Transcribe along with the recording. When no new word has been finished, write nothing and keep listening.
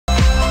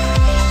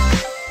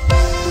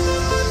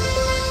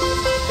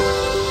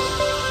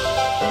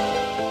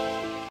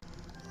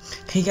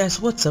Hey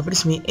guys, what's up?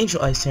 It's me,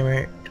 Angel Ice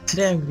Hammer.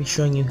 Today I'm going to be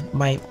showing you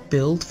my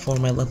build for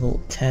my level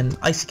 10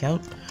 ice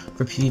account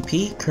for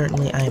PvP.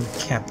 Currently I am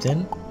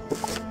captain.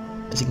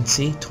 As you can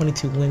see,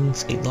 22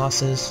 wins, 8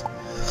 losses.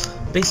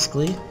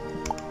 Basically,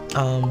 it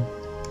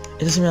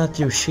doesn't really have to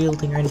do with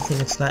shielding or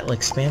anything, it's not like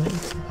spamming.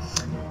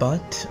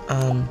 But,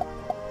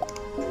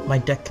 my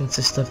deck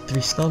consists of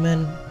 3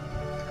 snowmen.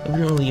 We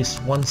really use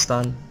 1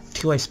 stun,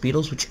 2 ice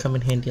beetles, which come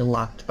in handy a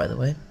lot, by the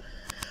way.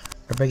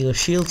 Our regular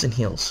shields and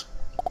heals.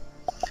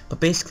 But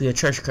basically, our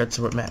treasure cards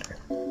are what matter.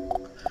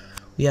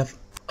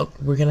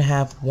 We're gonna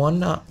have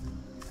 1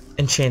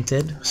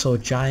 enchanted, so a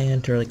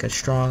giant or like a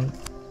strong,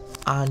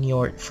 on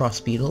your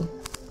frost beetle,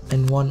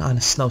 and 1 on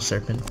a snow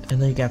serpent,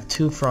 and then you can have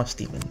 2 frost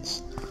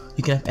demons.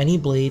 You can have any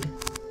blade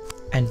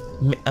and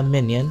a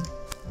minion,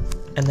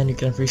 and then you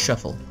can have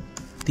reshuffle.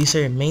 These are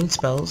your main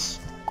spells,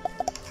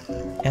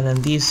 and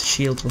then these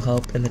shields will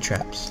help in the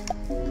traps.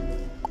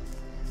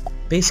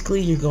 Basically,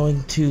 you're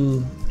going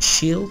to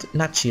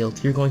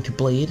you're going to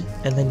blade,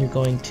 and then you're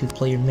going to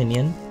play your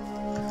minion.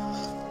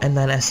 And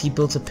then as he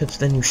builds up pips,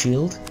 then you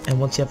shield, and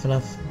once you have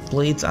enough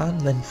blades on,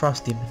 then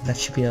Frost Demon. That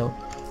should be a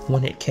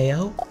 1-hit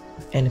KO,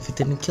 and if it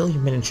didn't kill,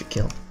 your minion should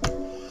kill.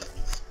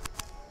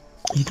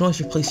 You can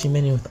always replace your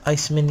minion with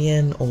Ice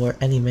Minion, or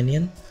any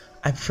minion.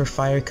 I prefer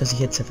Fire because he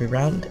hits every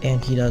round,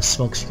 and he does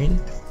Smoke Screen.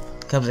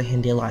 Comes in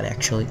handy a lot,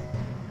 actually.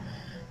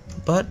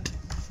 But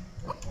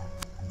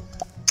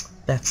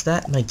that's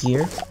that. My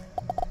gear,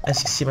 as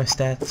you can see my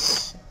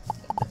stats,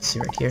 let's see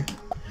right here,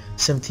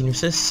 17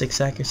 resist,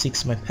 6 accuracy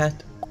because my pet.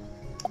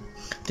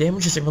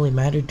 Damage doesn't really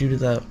matter due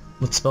to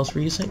what spells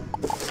we're using.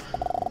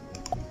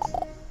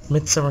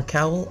 Midsummer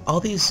Cowl, all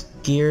these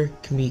gear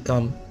can be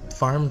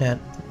farmed at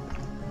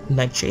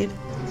Nightshade.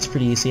 It's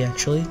pretty easy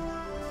actually.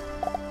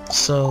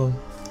 So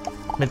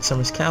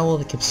Midsummer's Cowl,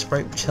 that gives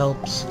Sprite, which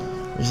helps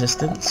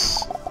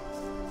resistance.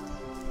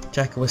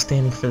 Jacket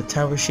Withstanding for the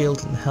tower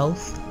shield and the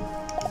health.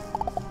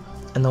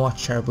 And the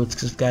Watchtower boots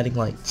because of guiding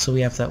light, so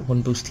we have that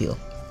 1 boost heal,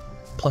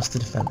 plus the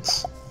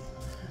defense.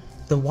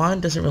 The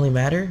wand doesn't really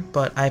matter,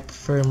 but I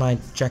prefer my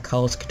Jack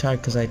Hollow's guitar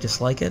because I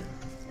just like it,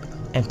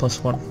 and plus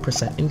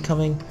 1%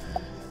 incoming.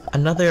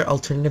 Another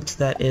alternative to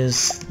that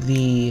is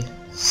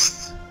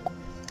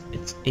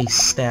it's a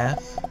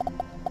staff.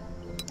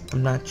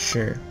 I'm not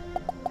sure.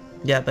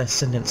 Yeah, the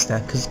Ascendant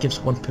Staff, because it gives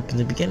 1 pip in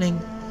the beginning,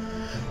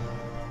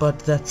 but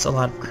that's a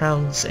lot of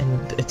crowns,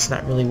 and it's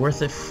not really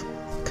worth it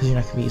because you're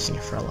not going to be using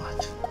it for a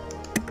lot.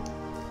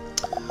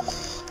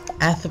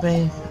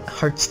 Athame,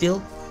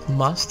 Heartsteel,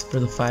 must for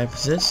the 5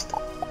 resist.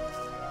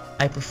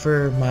 I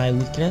prefer my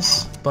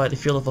weakness, but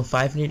if you're level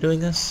 5 and you're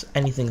doing this,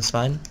 anything is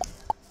fine.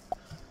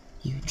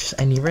 You just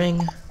any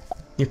ring.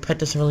 Your pet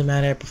doesn't really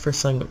matter. I prefer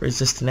something with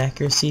resist and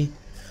accuracy,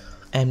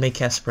 and may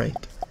cast break.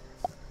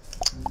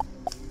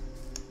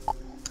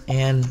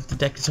 And the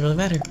deck doesn't really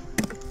matter.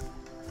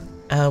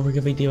 We're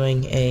gonna be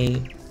doing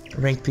a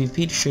ranked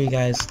PvP to show you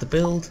guys the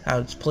build, how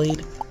it's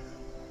played,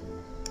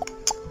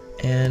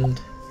 and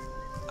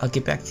I'll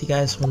get back to you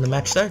guys when the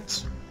match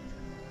starts.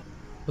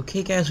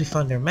 Okay guys, we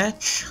found our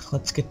match.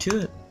 Let's get to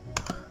it.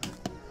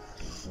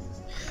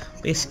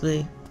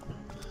 Basically,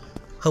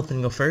 hoping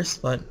to go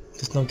first, but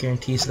there's no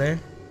guarantees there.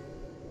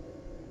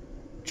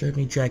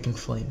 Journey Dragon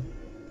Flame.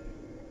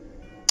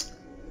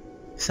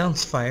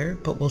 Sounds fire,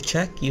 but we'll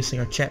check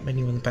using our chat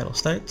menu when the battle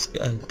starts.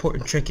 An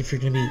important trick if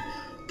you're going to be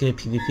good at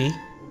PvP.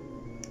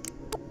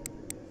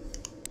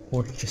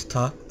 Or just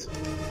talked.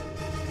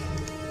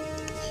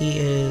 He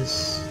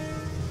is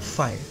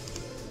fire.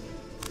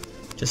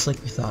 Just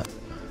like we thought.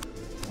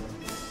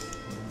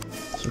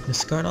 So we're gonna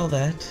discard all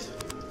that.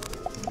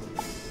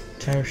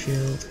 Tower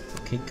shield.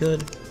 Okay,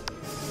 good.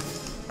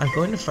 I'm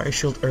going to fire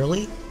shield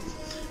early.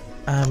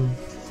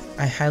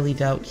 I highly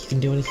doubt he can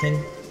do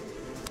anything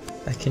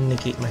that can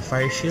negate my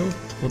fire shield.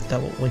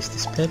 That won't waste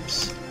his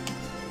pips.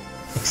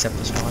 Except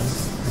this one.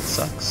 That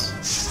sucks.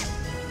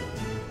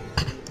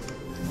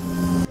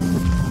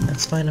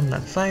 That's fine, I'm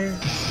not fire.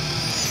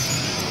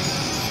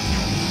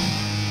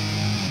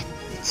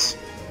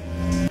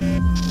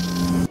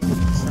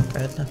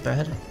 Not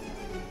bad.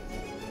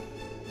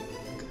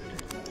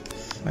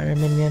 Fire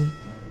minion.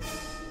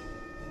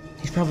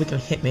 He's probably gonna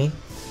hit me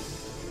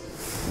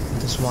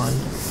with this wand.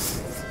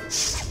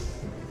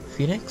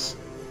 Phoenix?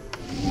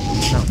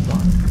 No,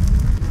 wand.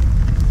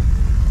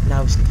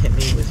 Now he's gonna hit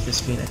me with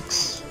this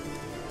Phoenix.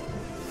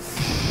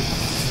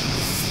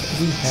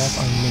 We have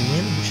our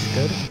minion, which is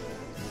good.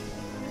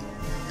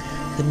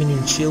 The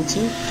minion shields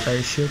you,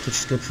 fire shield, which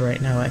is good for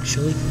right now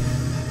actually.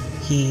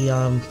 He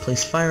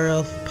plays Fire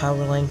Elf,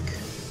 Power Link.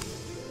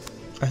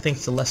 I think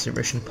it's the lesser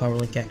version of Power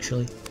Link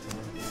actually.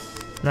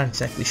 I'm not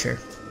exactly sure.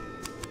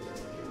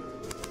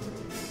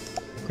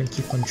 We're gonna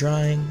keep on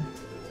drawing.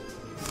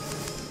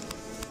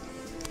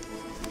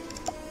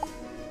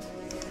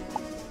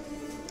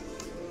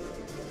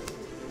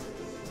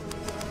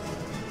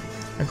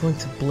 I'm going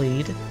to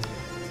blade. And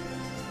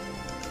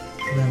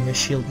then I'm gonna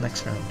shield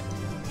next round.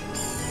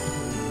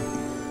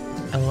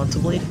 I want to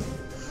blade.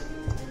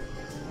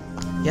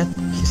 Yep,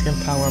 he's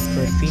gonna power up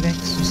for a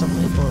Phoenix or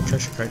something, or a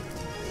treasure card.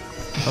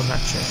 I'm not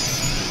sure.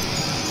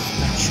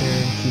 Not sure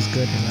if he's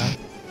good or not.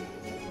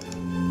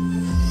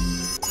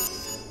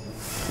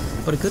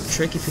 But a good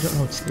trick, if you don't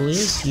know what school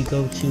is, you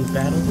go to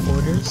battle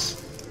orders,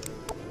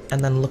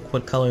 and then look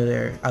what color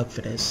their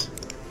outfit is.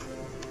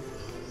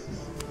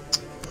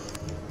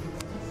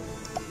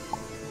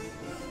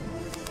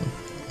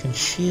 Can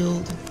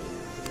shield.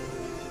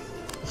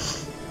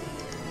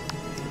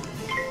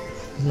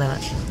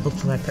 Not.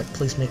 Hopefully my pet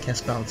please may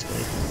cast Balance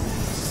Blade.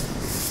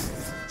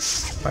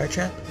 Fire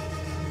trap?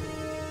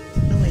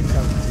 No way,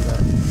 probably do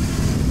that.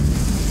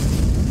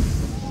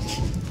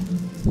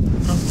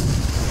 Oh.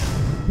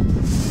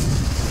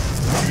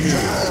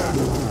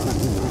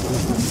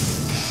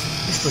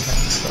 We still got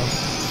this though.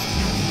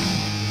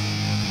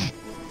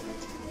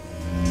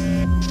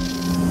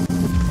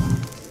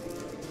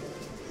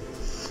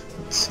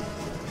 Let's see.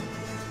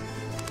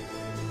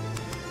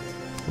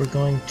 We're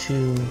going to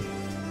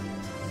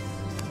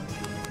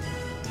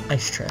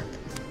Ice Trap.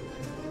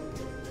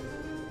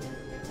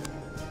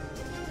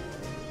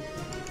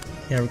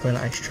 Yeah, we're going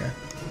to Ice Trap.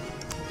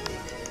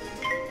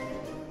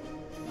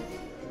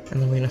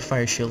 And then we're gonna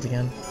Fire Shield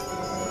again.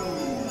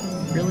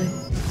 Really?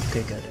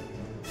 Okay, good.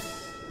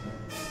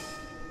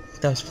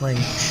 That was playing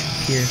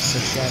Gears so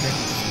Shatter.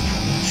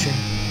 Not sure.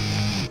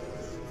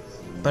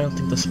 But I don't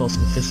think the spell's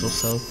official,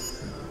 so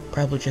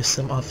probably just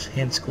some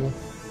offhand school.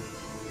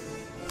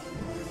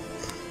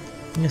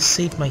 I'm gonna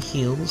save my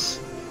heals.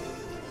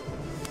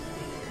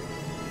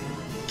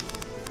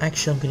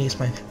 Actually, I'm gonna use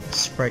my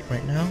sprite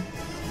right now.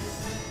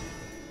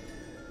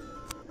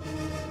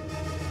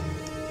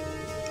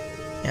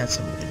 Yeah, that's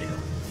what I'm gonna do.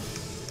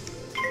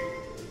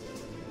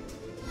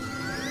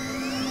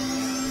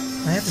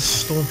 I have a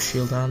Storm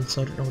Shield on,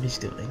 so I don't know what he's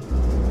doing.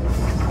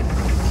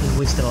 He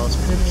wasted all his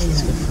pips,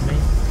 that's good for me.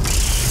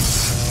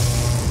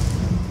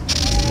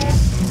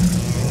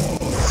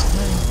 That's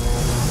fine.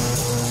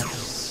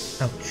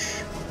 Ouch.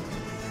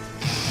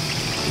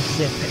 If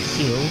he had pet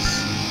heals,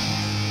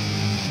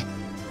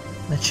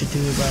 that should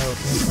do about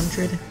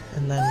 100,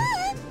 and then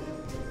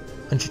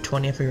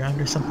 120 every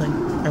round or something.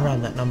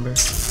 Around that number.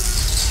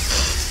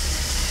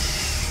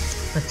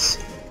 Let's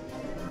see.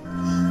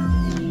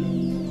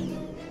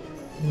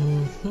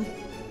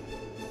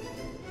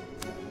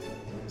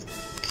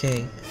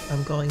 Okay,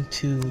 I'm going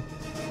to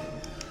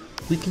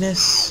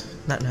weakness.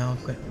 Not now.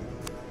 I'm going.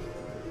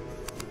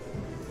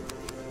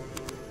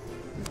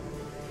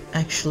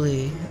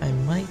 Actually, I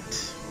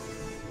might.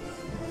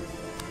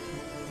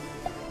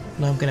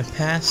 Now I'm gonna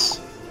pass.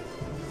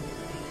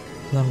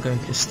 Now I'm going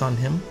to stun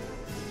him.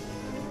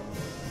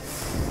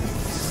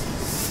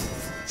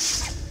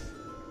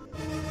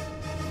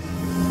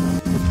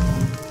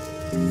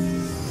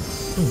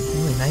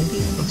 Only 90?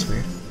 That's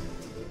weird.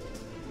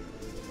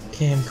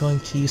 Okay, I'm going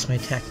to use my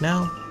attack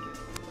now.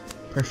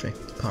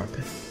 Perfect. Power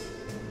Pit.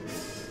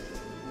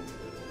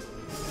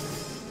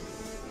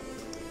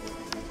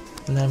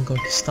 And then I'm going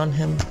to stun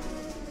him.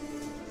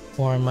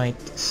 Or I might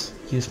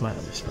use my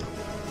other spell.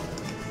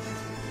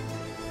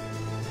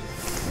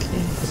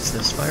 Okay, what's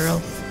this? Fire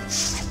Elf?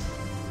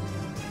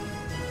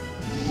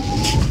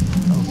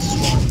 Oh,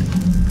 Swan.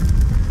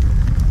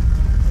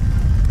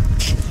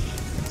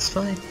 That's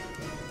fine.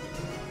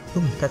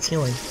 Ooh, that's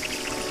healing.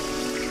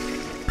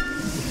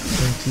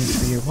 Thank you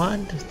for your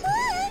wand.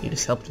 You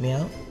just helped me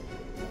out.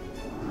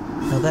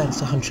 Now that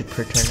is 100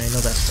 per turn, I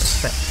know that for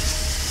a fact.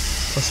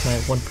 Plus my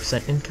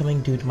 1%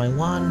 incoming due to my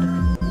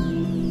wand.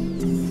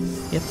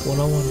 Yep,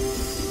 101.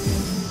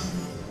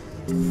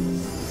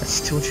 That's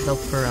 200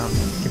 health per round,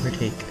 give or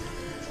take.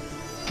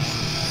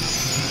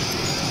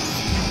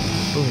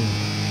 Boom.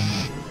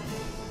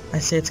 I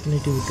say it's gonna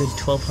do a good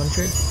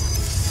 1200.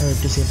 Or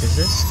does he have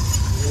resist?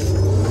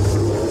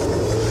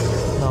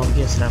 No,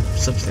 he has a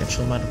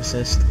substantial amount of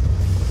resist.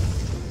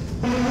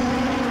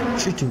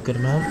 Should do a good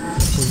amount.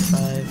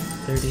 45,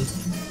 30.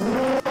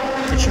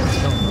 It should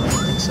no, I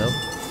don't think so.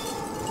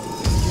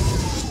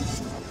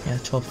 Yeah,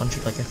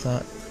 1200 like I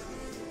thought.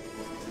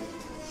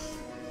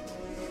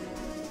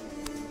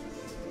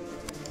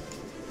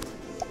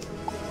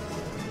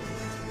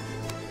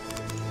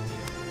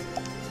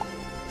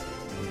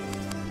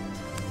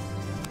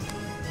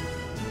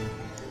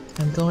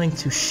 I'm going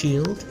to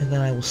shield and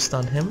then I will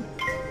stun him.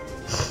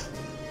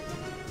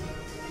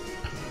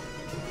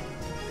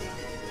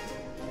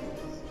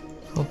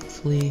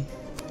 Hopefully.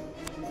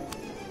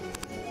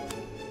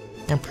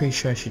 I'm pretty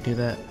sure I should do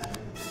that.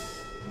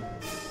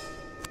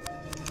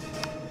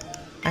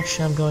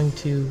 Actually, I'm going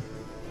to...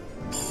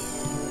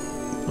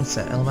 What's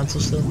that,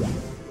 elemental still?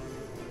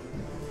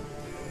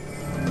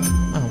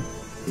 Oh.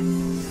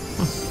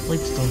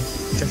 Bladestone.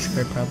 Gesture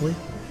card, probably.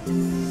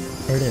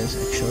 There it is,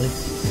 actually.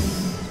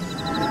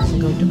 I'm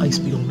going to Ice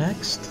Beetle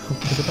next. Hope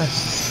for the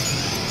best.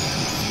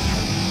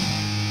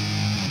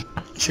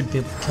 Should be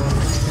able to kill him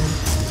next turn.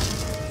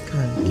 Come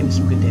on, give me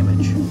some good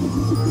damage.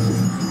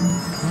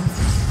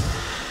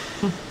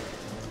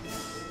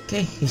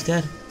 Okay, he's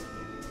dead.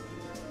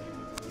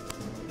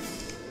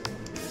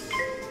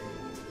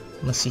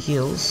 Unless he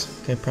heals.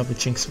 Okay, probably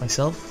jinx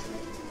myself.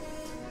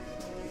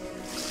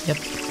 Yep.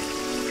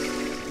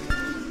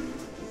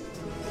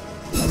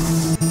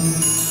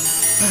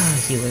 Ah,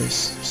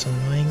 healers. So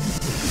annoying.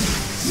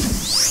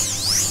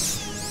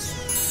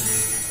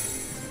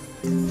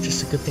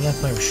 Just a good thing I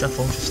have my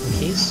reshuffle just in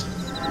case.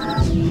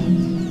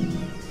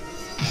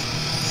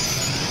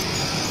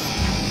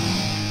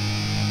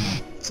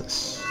 What's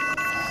this?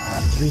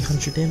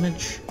 300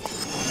 damage?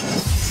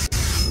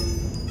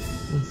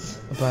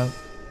 About.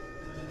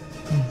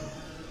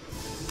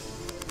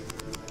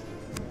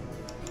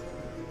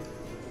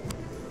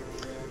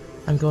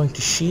 I'm going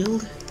to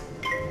shield.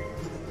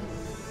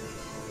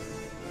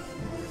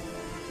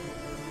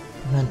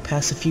 And then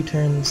pass a few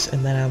turns,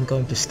 and then I'm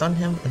going to stun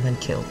him, and then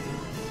kill.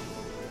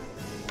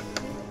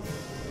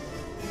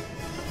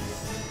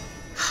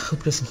 Hope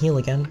he doesn't heal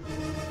again.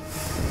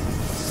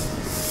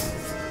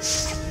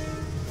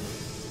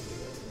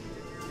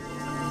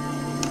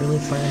 Really,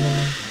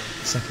 fireman?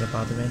 It's not gonna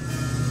bother me.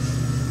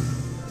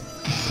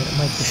 But it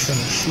might destroy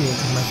my shield,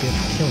 he might be able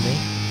to kill me.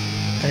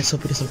 I just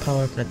hope he doesn't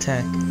power up an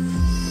attack.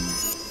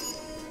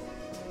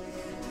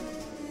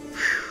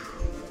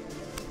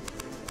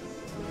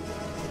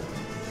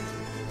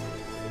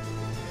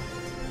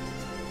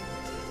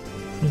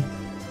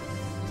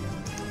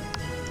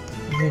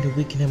 I'm going to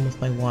weaken him with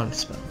my wand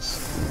spells.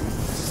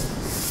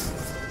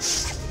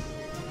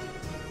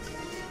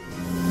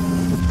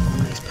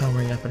 He's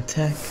powering up an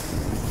attack.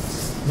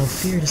 No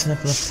fear, doesn't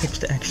have enough tips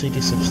to actually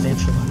do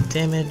substantial amount of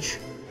damage.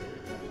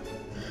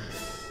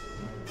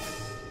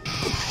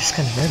 I'm just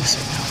kind of nervous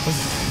right now.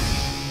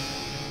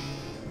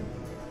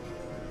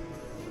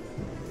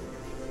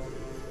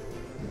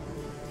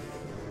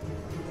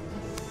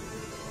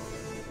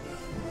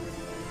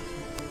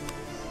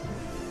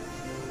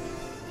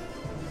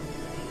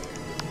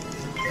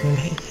 I'm going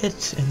to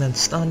hit, and then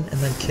stun, and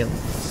then kill.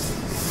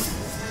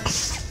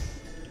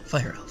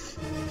 Fire Elf.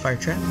 Fire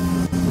Trap.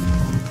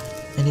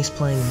 And he's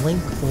playing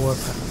Link or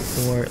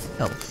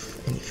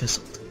Elf, and he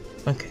fizzled.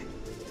 Okay.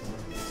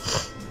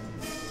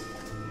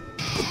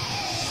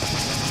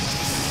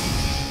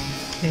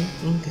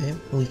 Okay,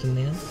 we can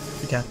nail.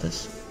 We got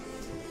this.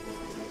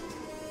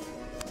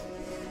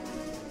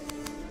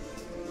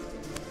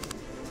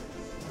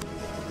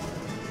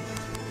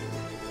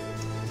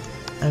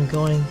 I'm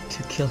going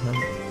to kill him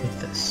with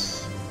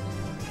this.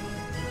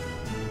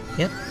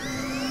 Yep.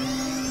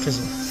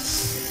 Fizzle.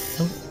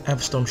 Oh, I have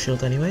a storm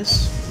shield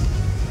anyways.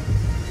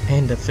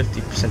 And a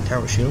 50%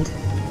 tower shield.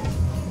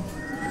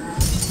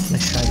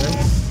 Nice try though.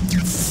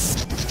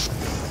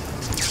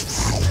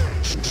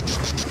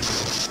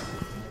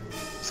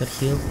 Is that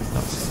heal?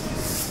 No.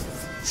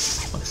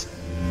 What is it?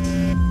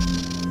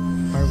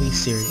 Are we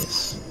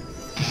serious?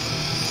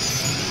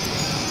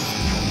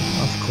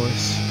 Of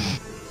course.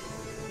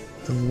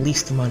 The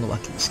least amount of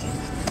luck in this game.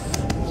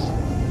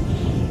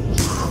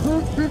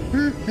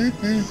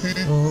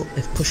 Well,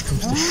 if push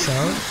comes to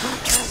shove...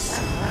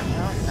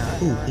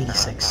 Ooh,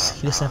 86.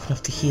 He doesn't have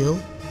enough to heal.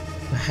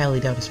 I highly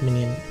doubt his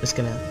minion is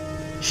gonna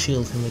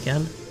shield him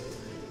again.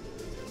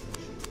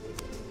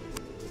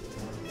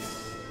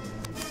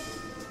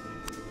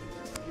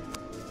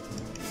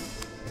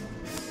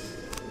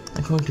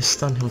 I'm going to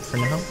stun him for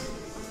now.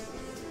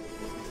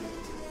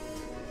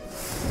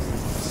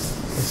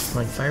 He's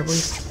playing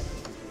Fireblade.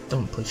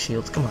 Don't play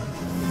shields, come on.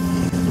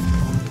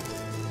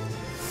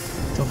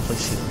 Don't play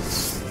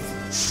shields.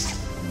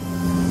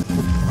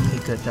 Okay,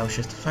 good, that was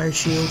just a fire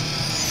shield.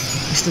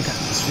 We still got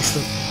this, we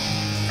still...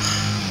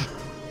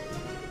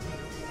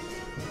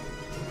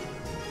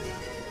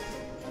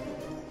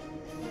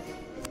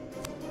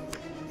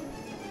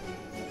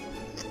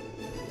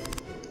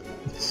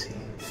 Let's see.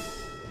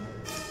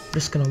 I'm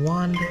just gonna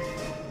wand.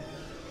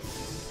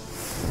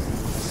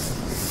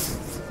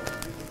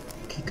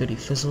 Okay, good, he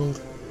fizzled.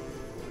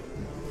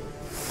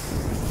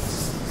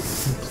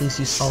 And please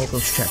use all of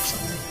those traps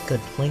on me.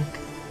 Good, Link.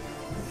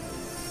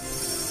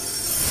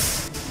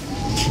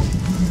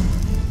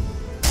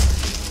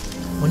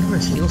 Wonder where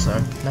his heals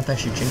are. Not that I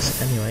should jinx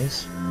it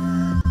anyways.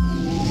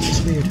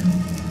 It's weird.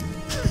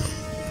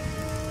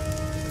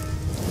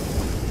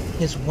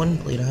 He has one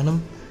blade on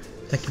him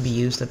that can be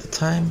used at the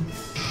time.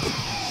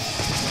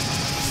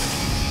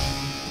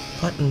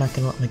 But I'm not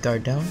gonna let my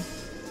guard down.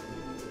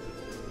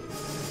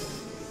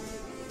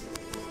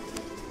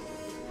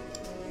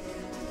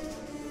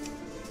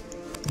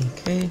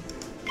 Okay,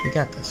 we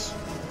got this.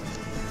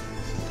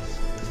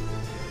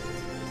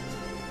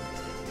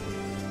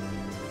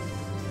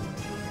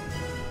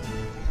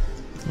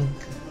 Okay,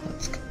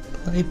 let's go.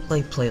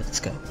 Play, let's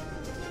go.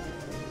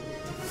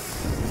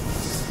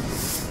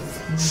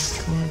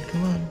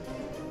 Come on.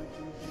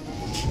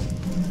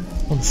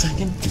 1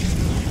 second. I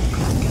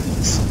got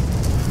this.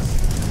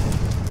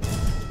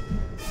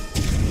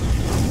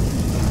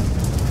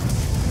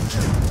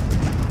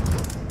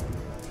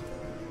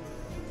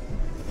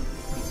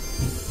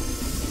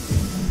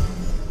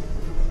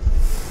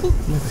 Ooh,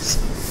 nervous.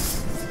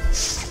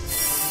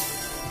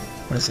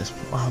 What is this?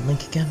 Wow,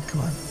 Link again?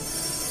 Come on.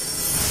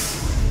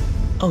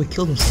 Oh, he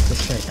killed himself,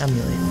 that's right,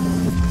 Emulate.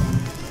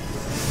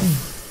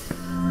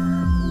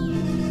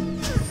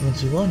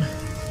 1-2-1.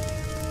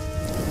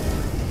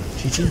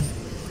 GG.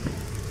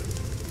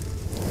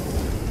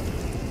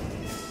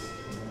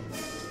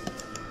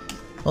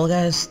 Well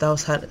guys, that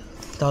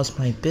was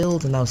my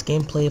build, and that was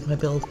gameplay of my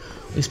build.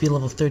 We used to be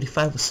level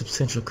 35 with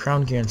substantial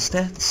crown gear and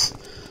stats.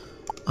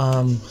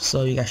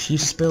 So you guys should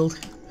use this build,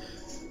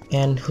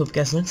 and hope you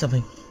guys learned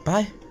something.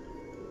 Bye!